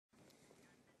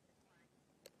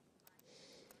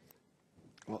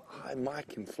Well, hi,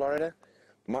 Mike in Florida.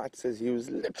 Mike says he was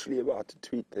literally about to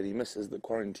tweet that he misses the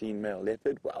quarantine male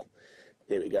leopard. Well,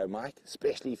 there we go, Mike.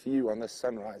 Especially for you on this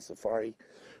sunrise safari,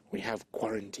 we have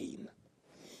quarantine.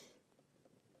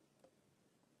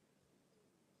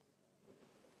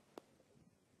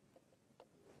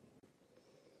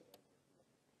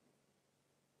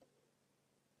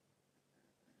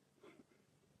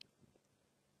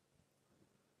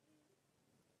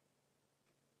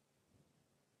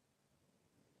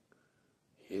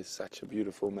 He is such a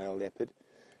beautiful male leopard.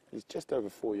 He's just over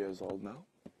 4 years old now.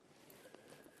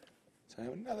 So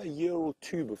another year or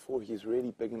two before he's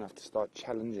really big enough to start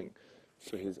challenging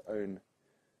for his own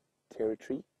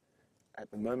territory.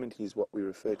 At the moment, he's what we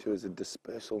refer to as a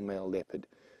dispersal male leopard.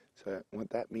 So what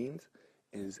that means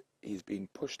is he's been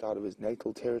pushed out of his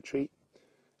natal territory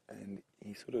and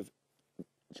he sort of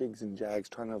jigs and jags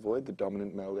trying to avoid the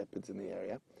dominant male leopards in the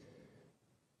area.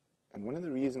 And one of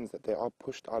the reasons that they are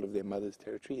pushed out of their mother's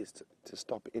territory is to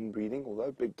stop inbreeding.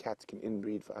 Although big cats can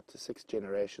inbreed for up to 6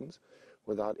 generations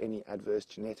without any adverse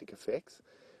genetic effects,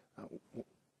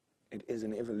 it is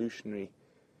an evolutionary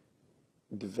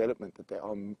development that they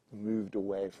are moved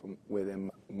away from where their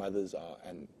mothers are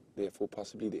and therefore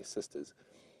possibly their sisters,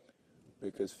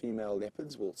 because female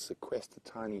leopards will sequester a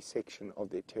tiny section of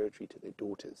their territory to their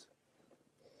daughters.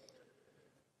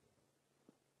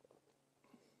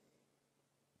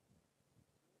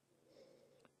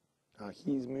 Now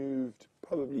he's moved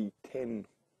probably 10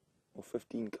 or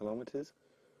 15 kilometers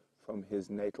from his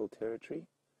natal territory,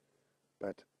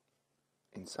 but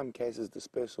in some cases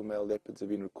dispersal male leopards have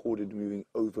been recorded moving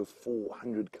over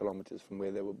 400 kilometers from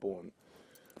where they were born.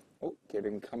 Oh,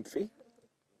 getting comfy.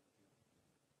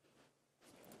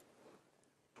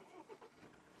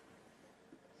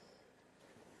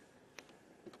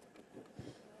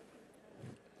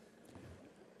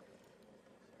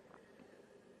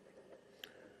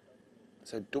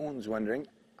 So Dawn's wondering,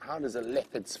 how does a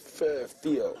leopard's fur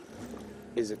feel?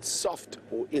 Is it soft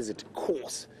or is it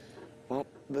coarse? Well,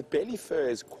 the belly fur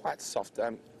is quite soft.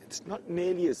 It's not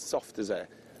nearly as soft as a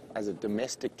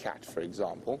domestic cat, for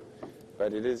example,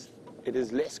 but it is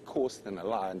less coarse than a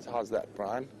lion's. How's that,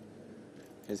 Brian?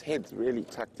 His head's really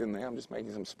tucked in there. I'm just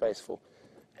making some space for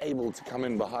Abel to come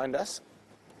in behind us.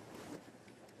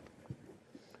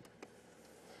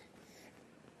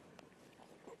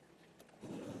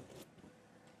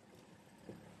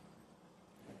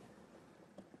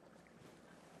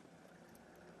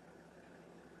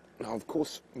 Now, of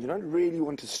course, you don't really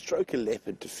want to stroke a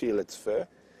leopard to feel its fur.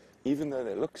 Even though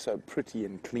they look so pretty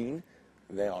and clean,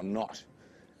 they are not.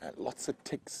 Lots of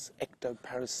ticks,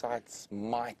 ectoparasites,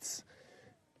 mites,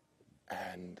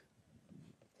 and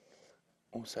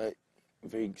also a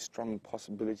very strong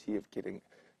possibility of getting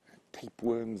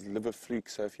tapeworms, liver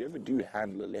flukes. So if you ever do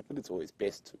handle a leopard, it's always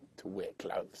best to wear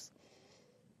gloves.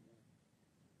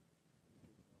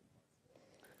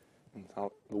 And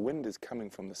so the wind is coming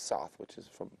from the south, which is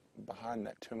from behind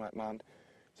that termite mound.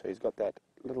 So he's got that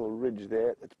little ridge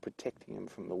there that's protecting him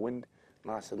from the wind.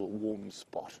 Nice little warm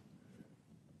spot.